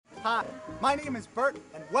Hi, my name is Bert,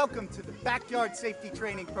 and welcome to the Backyard Safety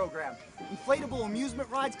Training Program. Inflatable amusement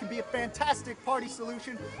rides can be a fantastic party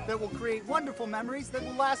solution that will create wonderful memories that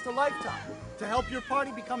will last a lifetime. To help your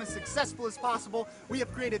party become as successful as possible, we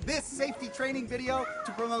have created this safety training video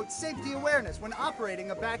to promote safety awareness when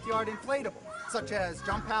operating a backyard inflatable, such as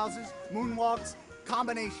jump houses, moonwalks,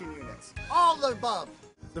 combination units, all the above.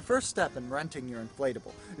 The first step in renting your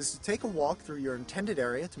inflatable is to take a walk through your intended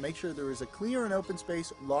area to make sure there is a clear and open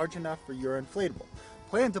space large enough for your inflatable.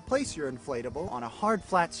 Plan to place your inflatable on a hard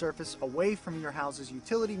flat surface away from your house's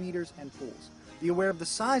utility meters and pools. Be aware of the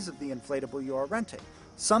size of the inflatable you are renting.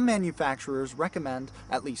 Some manufacturers recommend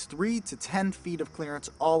at least 3 to 10 feet of clearance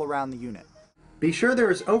all around the unit. Be sure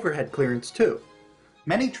there is overhead clearance too.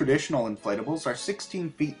 Many traditional inflatables are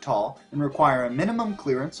 16 feet tall and require a minimum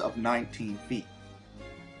clearance of 19 feet.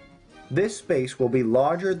 This space will be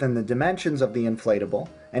larger than the dimensions of the inflatable,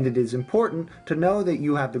 and it is important to know that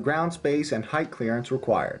you have the ground space and height clearance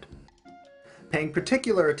required. Paying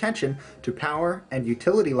particular attention to power and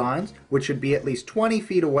utility lines, which should be at least 20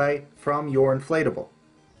 feet away from your inflatable.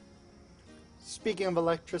 Speaking of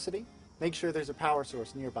electricity, make sure there's a power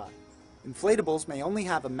source nearby. Inflatables may only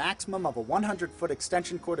have a maximum of a 100-foot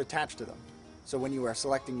extension cord attached to them. So when you are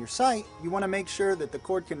selecting your site, you want to make sure that the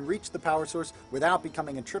cord can reach the power source without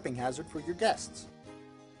becoming a tripping hazard for your guests.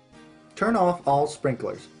 Turn off all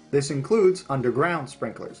sprinklers. This includes underground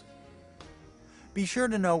sprinklers. Be sure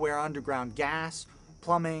to know where underground gas,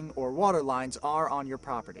 plumbing, or water lines are on your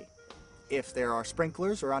property. If there are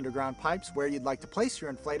sprinklers or underground pipes where you'd like to place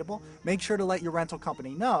your inflatable, make sure to let your rental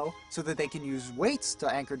company know so that they can use weights to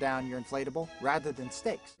anchor down your inflatable rather than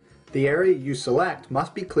stakes. The area you select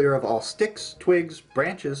must be clear of all sticks, twigs,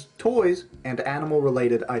 branches, toys, and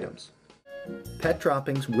animal-related items. Pet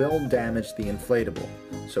droppings will damage the inflatable,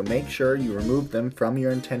 so make sure you remove them from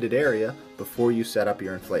your intended area before you set up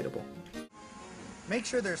your inflatable. Make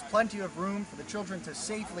sure there's plenty of room for the children to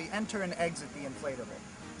safely enter and exit the inflatable.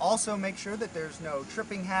 Also make sure that there's no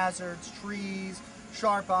tripping hazards, trees,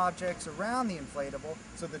 sharp objects around the inflatable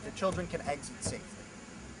so that the children can exit safely.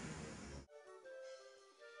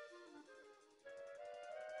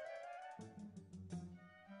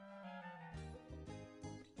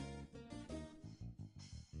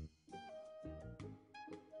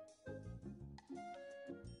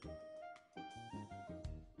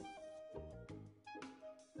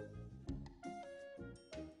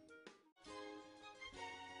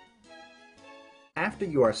 After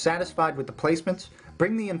you are satisfied with the placements,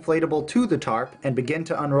 bring the inflatable to the tarp and begin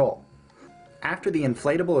to unroll. After the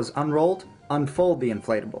inflatable is unrolled, unfold the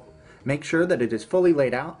inflatable. Make sure that it is fully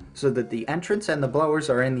laid out so that the entrance and the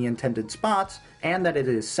blowers are in the intended spots and that it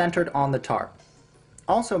is centered on the tarp.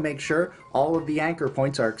 Also make sure all of the anchor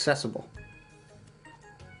points are accessible.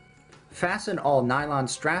 Fasten all nylon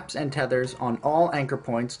straps and tethers on all anchor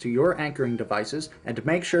points to your anchoring devices and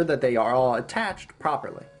make sure that they are all attached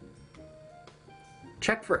properly.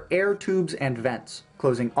 Check for air tubes and vents,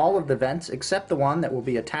 closing all of the vents except the one that will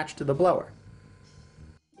be attached to the blower.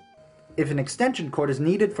 If an extension cord is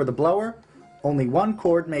needed for the blower, only one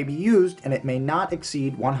cord may be used and it may not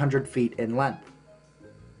exceed 100 feet in length.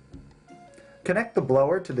 Connect the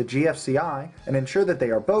blower to the GFCI and ensure that they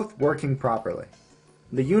are both working properly.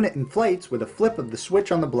 The unit inflates with a flip of the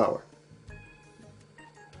switch on the blower.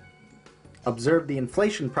 Observe the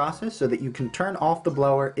inflation process so that you can turn off the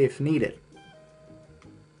blower if needed.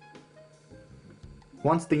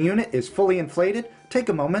 Once the unit is fully inflated, take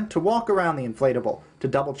a moment to walk around the inflatable to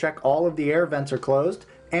double check all of the air vents are closed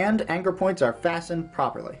and anchor points are fastened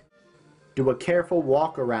properly. Do a careful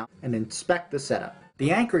walk around and inspect the setup.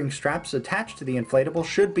 The anchoring straps attached to the inflatable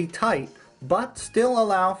should be tight, but still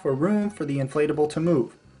allow for room for the inflatable to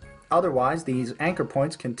move. Otherwise, these anchor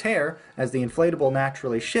points can tear as the inflatable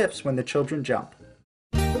naturally shifts when the children jump.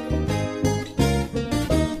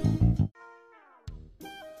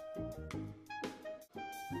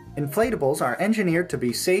 Inflatables are engineered to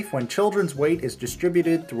be safe when children's weight is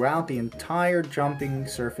distributed throughout the entire jumping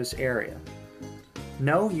surface area.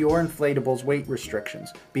 Know your inflatable's weight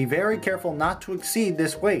restrictions. Be very careful not to exceed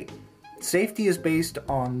this weight. Safety is based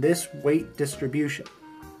on this weight distribution.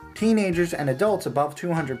 Teenagers and adults above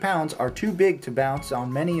 200 pounds are too big to bounce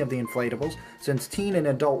on many of the inflatables since teen and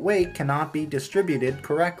adult weight cannot be distributed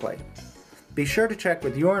correctly. Be sure to check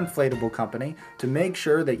with your inflatable company to make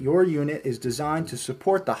sure that your unit is designed to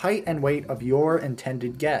support the height and weight of your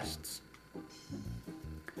intended guests.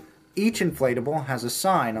 Each inflatable has a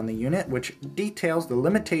sign on the unit which details the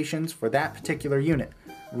limitations for that particular unit.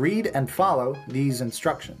 Read and follow these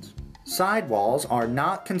instructions. Sidewalls are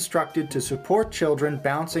not constructed to support children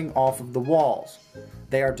bouncing off of the walls.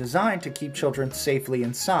 They are designed to keep children safely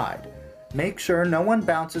inside. Make sure no one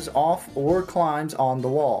bounces off or climbs on the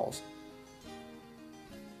walls.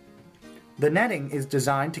 The netting is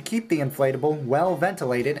designed to keep the inflatable well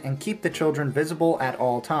ventilated and keep the children visible at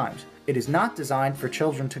all times. It is not designed for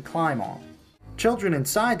children to climb on. Children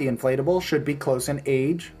inside the inflatable should be close in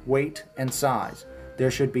age, weight, and size.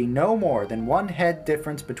 There should be no more than 1 head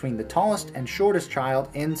difference between the tallest and shortest child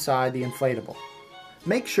inside the inflatable.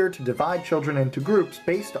 Make sure to divide children into groups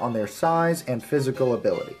based on their size and physical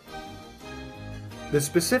ability. The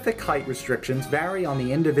specific height restrictions vary on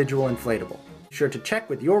the individual inflatable. Be sure to check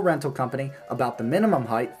with your rental company about the minimum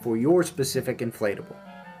height for your specific inflatable.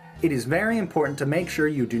 It is very important to make sure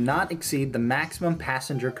you do not exceed the maximum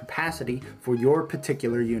passenger capacity for your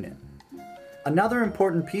particular unit. Another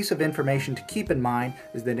important piece of information to keep in mind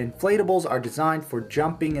is that inflatables are designed for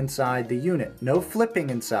jumping inside the unit, no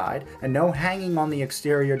flipping inside, and no hanging on the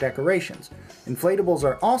exterior decorations. Inflatables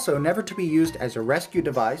are also never to be used as a rescue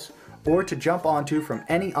device or to jump onto from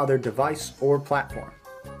any other device or platform.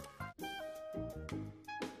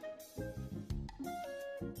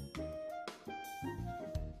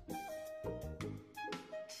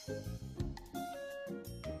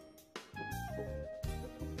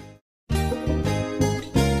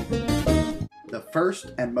 The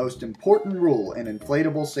first and most important rule in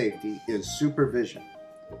inflatable safety is supervision.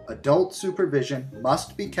 Adult supervision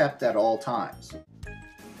must be kept at all times.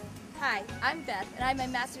 Hi, I'm Beth, and I have my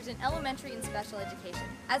master's in elementary and special education.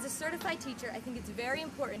 As a certified teacher, I think it's very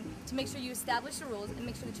important to make sure you establish the rules and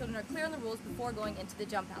make sure the children are clear on the rules before going into the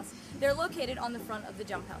jump house. They're located on the front of the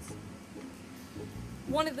jump house.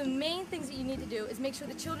 One of the main things that you need to do is make sure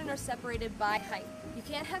the children are separated by height. You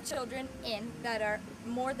can't have children in that are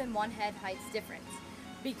more than 1 head heights difference.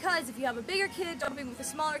 Because if you have a bigger kid jumping with a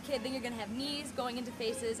smaller kid, then you're going to have knees going into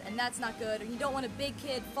faces, and that's not good. Or you don't want a big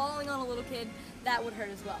kid falling on a little kid, that would hurt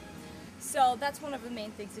as well. So that's one of the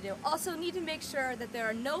main things to do. Also need to make sure that there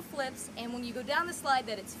are no flips, and when you go down the slide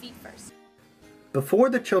that it's feet first. Before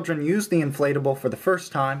the children use the inflatable for the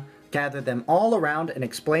first time, gather them all around and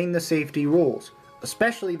explain the safety rules,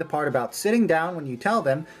 especially the part about sitting down when you tell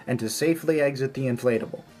them and to safely exit the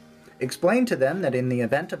inflatable. Explain to them that in the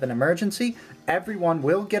event of an emergency, everyone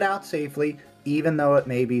will get out safely, even though it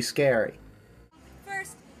may be scary.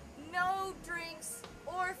 First, no drinks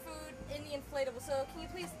or food in the inflatable, so can you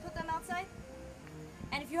please put them outside?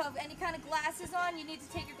 And if you have any kind of glasses on, you need to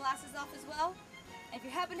take your glasses off as well. And if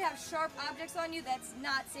you happen to have sharp objects on you, that's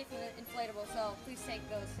not safe in the inflatable, so please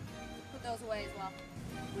put those away as well.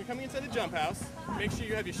 When you're coming inside the jump house, make sure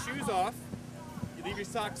you have your shoes off, you leave your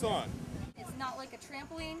socks on. It's not like a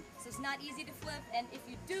trampoline, so it's not easy to flip, and if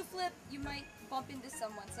you do flip, you might bump into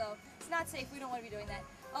someone, so it's not safe. We don't want to be doing that.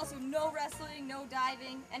 Also, no wrestling, no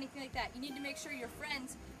diving, anything like that. You need to make sure your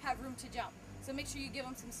friends have room to jump, so make sure you give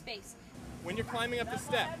them some space. When you're climbing up the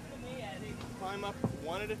step, climb up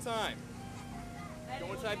one at a time.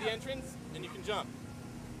 Go inside the entrance, and you can jump.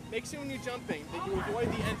 Make sure when you're jumping that you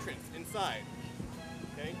avoid the entrance inside.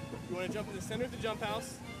 Okay? You want to jump in the center of the jump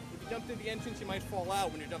house. If you jump to the entrance, you might fall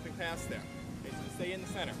out when you're jumping past there. Okay, so stay in the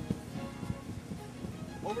center.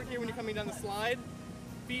 Over here, when you're coming down the slide,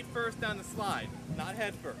 feet first down the slide, not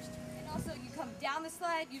head first. And also, you come down the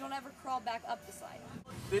slide, you don't ever crawl back up the slide.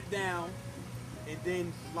 Sit down and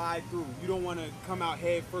then slide through. You don't want to come out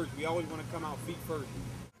head first. We always want to come out feet first.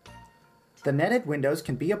 The netted windows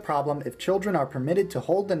can be a problem if children are permitted to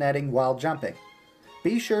hold the netting while jumping.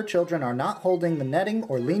 Be sure children are not holding the netting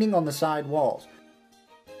or leaning on the side walls.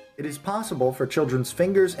 It is possible for children's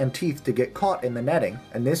fingers and teeth to get caught in the netting,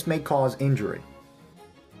 and this may cause injury.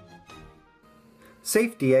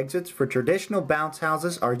 Safety exits for traditional bounce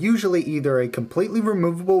houses are usually either a completely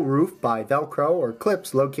removable roof by Velcro or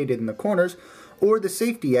clips located in the corners, or the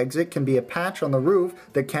safety exit can be a patch on the roof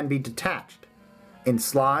that can be detached. In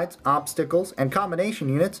slides, obstacles, and combination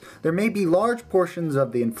units, there may be large portions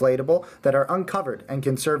of the inflatable that are uncovered and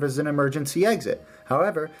can serve as an emergency exit.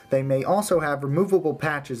 However, they may also have removable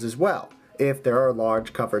patches as well, if there are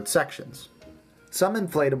large covered sections. Some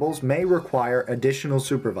inflatables may require additional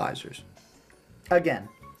supervisors. Again,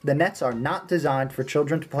 the nets are not designed for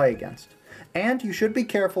children to play against, and you should be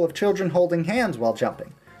careful of children holding hands while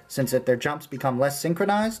jumping, since if their jumps become less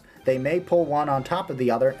synchronized, they may pull one on top of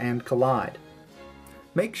the other and collide.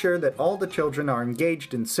 Make sure that all the children are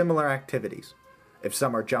engaged in similar activities. If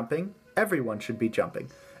some are jumping, everyone should be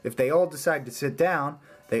jumping. If they all decide to sit down,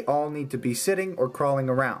 they all need to be sitting or crawling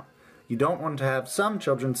around. You don't want to have some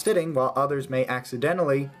children sitting while others may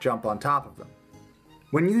accidentally jump on top of them.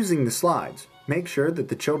 When using the slides, make sure that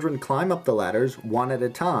the children climb up the ladders one at a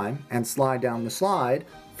time and slide down the slide,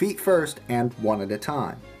 feet first and one at a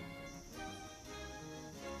time.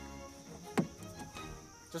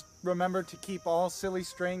 Just remember to keep all silly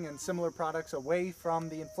string and similar products away from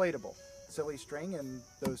the inflatable. Silly string and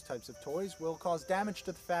those types of toys will cause damage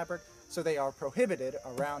to the fabric, so they are prohibited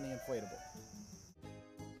around the inflatable.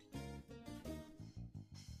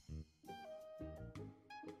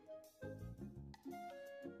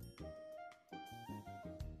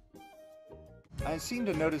 I seem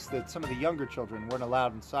to notice that some of the younger children weren't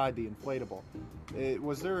allowed inside the inflatable.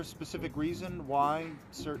 Was there a specific reason why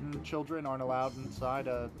certain children aren't allowed inside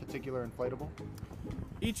a particular inflatable?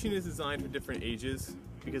 Each unit is designed for different ages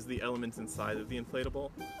because of the elements inside of the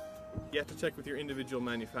inflatable. You have to check with your individual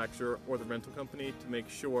manufacturer or the rental company to make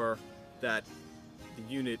sure that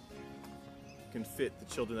the unit can fit the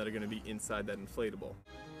children that are going to be inside that inflatable.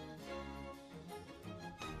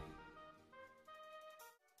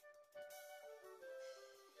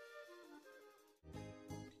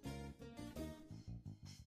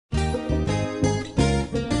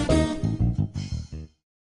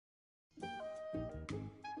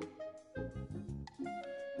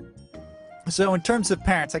 So in terms of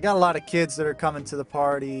parents, I got a lot of kids that are coming to the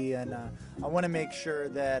party, and I want to make sure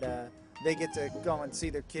that they get to go and see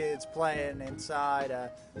their kids playing inside.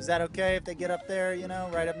 Is that okay if they get up there, you know,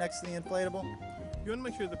 right up next to the inflatable? You want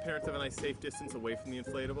to make sure the parents have a nice safe distance away from the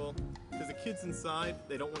inflatable, because the kids inside,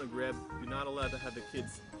 they don't want to grab, you're not allowed to have the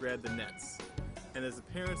kids grab the nets. And as the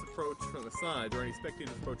parents approach from the side, or any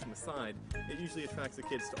spectators approach from the side, it usually attracts the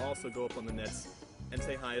kids to also go up on the nets and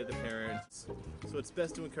say hi to the parents. So it's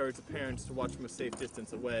best to encourage the parents to watch from a safe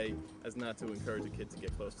distance away as not to encourage the kids to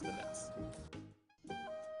get close to the nets.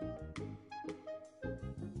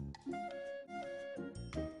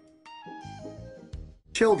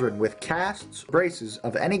 Children with casts, braces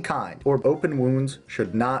of any kind, or open wounds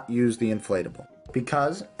should not use the inflatable,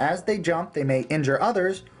 because as they jump they may injure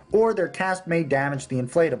others, or their cast may damage the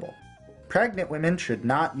inflatable. Pregnant women should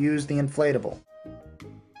not use the inflatable.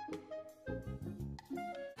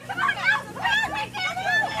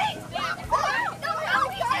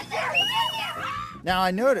 Now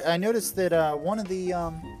I noticed that one of the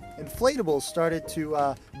inflatables started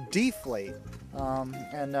to deflate,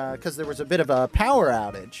 and because there was a bit of a power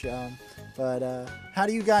outage. But how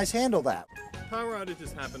do you guys handle that? Power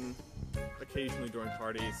outages happen occasionally during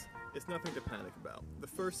parties. It's nothing to panic about. The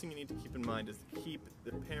first thing you need to keep in mind is to keep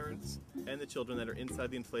the parents and the children that are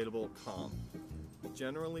inside the inflatable calm.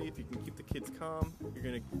 Generally, if you can keep the kids calm, you're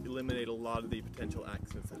going to eliminate a lot of the potential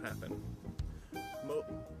accidents that happen.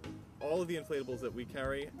 All of the inflatables that we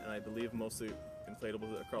carry, and I believe most of the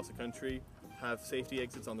inflatables across the country, have safety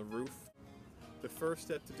exits on the roof. The first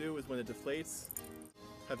step to do is when it deflates,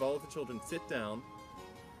 have all of the children sit down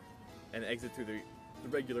and exit through the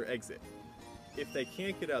regular exit. If they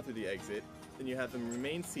can't get out through the exit, then you have them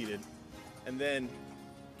remain seated and then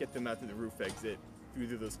get them out through the roof exit through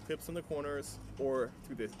either those clips on the corners or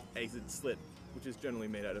through the exit slit, which is generally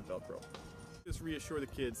made out of Velcro. Just reassure the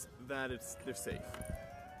kids that they're safe.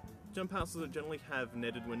 Jump houses generally have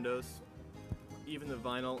netted windows. Even the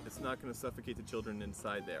vinyl, it's not going to suffocate the children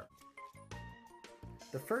inside there.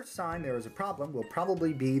 The first sign there is a problem will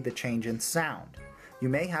probably be the change in sound. You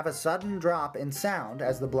may have a sudden drop in sound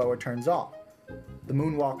as the blower turns off. The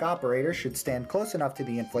moonwalk operator should stand close enough to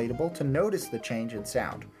the inflatable to notice the change in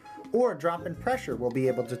sound, or a drop in pressure will be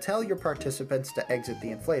able to tell your participants to exit the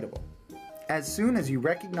inflatable. As soon as you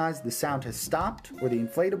recognize the sound has stopped or the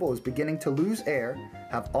inflatable is beginning to lose air,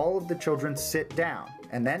 have all of the children sit down,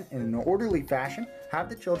 and then in an orderly fashion, have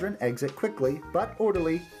the children exit quickly but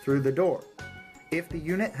orderly through the door. If the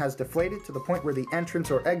unit has deflated to the point where the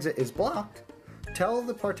entrance or exit is blocked, tell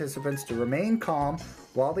the participants to remain calm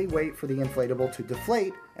while they wait for the inflatable to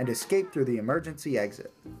deflate and escape through the emergency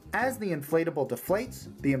exit. As the inflatable deflates,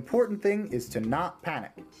 the important thing is to not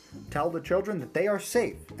panic. Tell the children that they are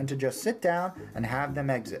safe and to just sit down and have them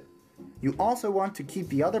exit. You also want to keep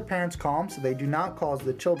the other parents calm so they do not cause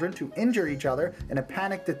the children to injure each other in a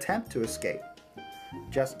panicked attempt to escape.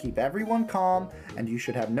 Just keep everyone calm and you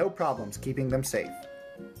should have no problems keeping them safe.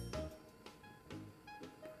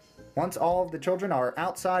 Once all of the children are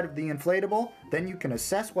outside of the inflatable, then you can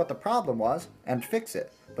assess what the problem was and fix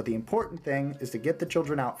it. But the important thing is to get the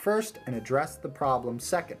children out first and address the problem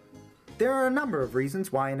second. There are a number of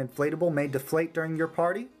reasons why an inflatable may deflate during your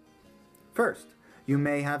party. First, you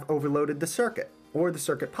may have overloaded the circuit, or the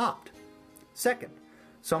circuit popped. Second,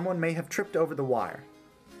 someone may have tripped over the wire.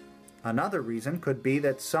 Another reason could be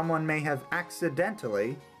that someone may have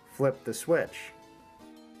accidentally flipped the switch.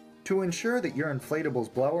 To ensure that your inflatable's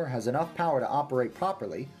blower has enough power to operate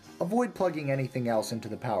properly, avoid plugging anything else into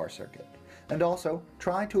the power circuit. And also,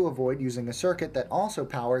 try to avoid using a circuit that also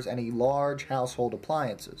powers any large household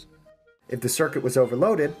appliances. If the circuit was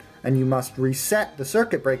overloaded and you must reset the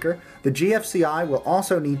circuit breaker, the GFCI will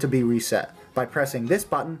also need to be reset by pressing this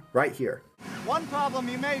button right here. One problem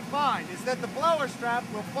you may find is that the blower strap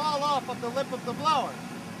will fall off of the lip of the blower.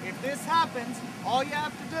 If this happens, all you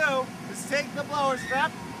have to do is take the blower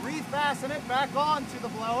strap, refasten it back onto the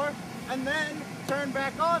blower, and then turn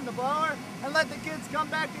back on the blower and let the kids come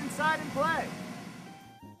back inside and play.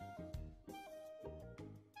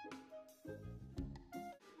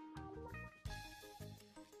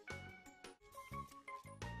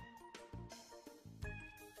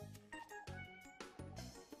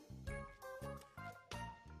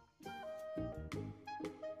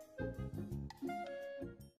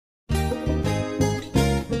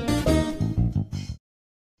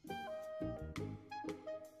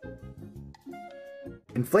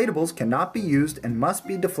 Inflatables cannot be used and must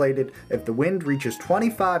be deflated if the wind reaches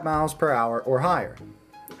 25 miles per hour or higher.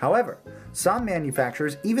 However, some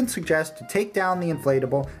manufacturers even suggest to take down the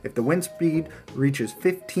inflatable if the wind speed reaches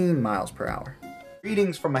 15 miles per hour.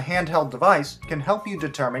 Readings from a handheld device can help you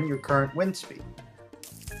determine your current wind speed.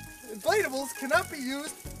 Inflatables cannot be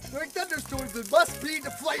used during thunderstorms and must be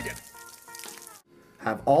deflated.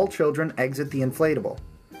 Have all children exit the inflatable.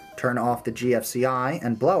 Turn off the GFCI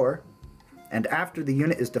and blower, and after the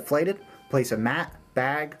unit is deflated, place a mat,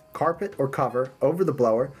 bag, carpet, or cover over the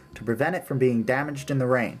blower to prevent it from being damaged in the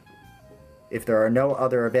rain. If there are no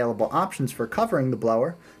other available options for covering the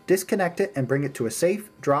blower, disconnect it and bring it to a safe,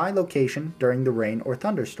 dry location during the rain or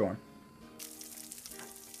thunderstorm.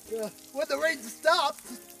 When the rain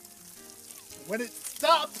stops, when it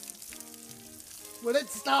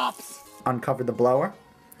stops. Uncover the blower,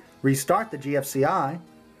 restart the GFCI,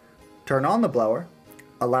 turn on the blower,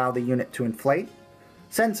 allow the unit to inflate,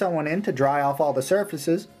 send someone in to dry off all the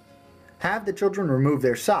surfaces, have the children remove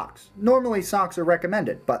their socks. Normally socks are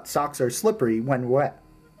recommended, but socks are slippery when wet.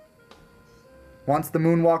 Once the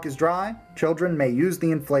moonwalk is dry, children may use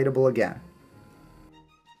the inflatable again.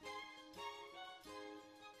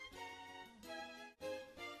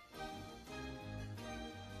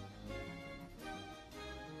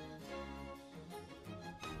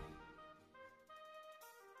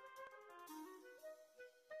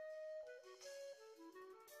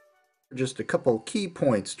 Just a couple key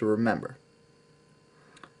points to remember.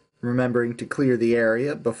 Remembering to clear the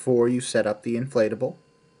area before you set up the inflatable.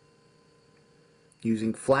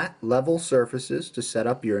 Using flat, level surfaces to set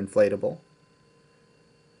up your inflatable.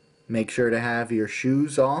 Make sure to have your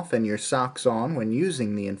shoes off and your socks on when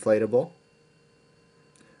using the inflatable.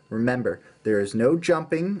 Remember, there is no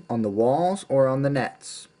jumping on the walls or on the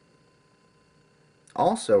nets.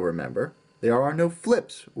 Also remember, there are no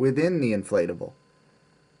flips within the inflatable.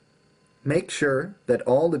 Make sure that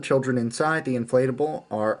all the children inside the inflatable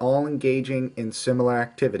are all engaging in similar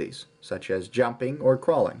activities, such as jumping or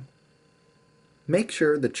crawling. Make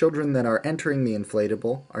sure the children that are entering the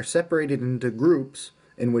inflatable are separated into groups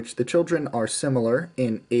in which the children are similar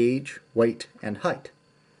in age, weight, and height.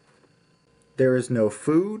 There is no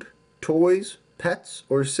food, toys, pets,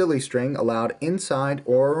 or silly string allowed inside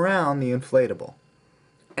or around the inflatable.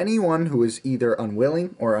 Anyone who is either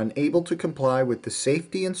unwilling or unable to comply with the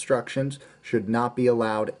safety instructions should not be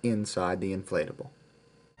allowed inside the inflatable.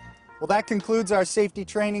 Well, that concludes our safety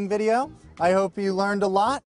training video. I hope you learned a lot.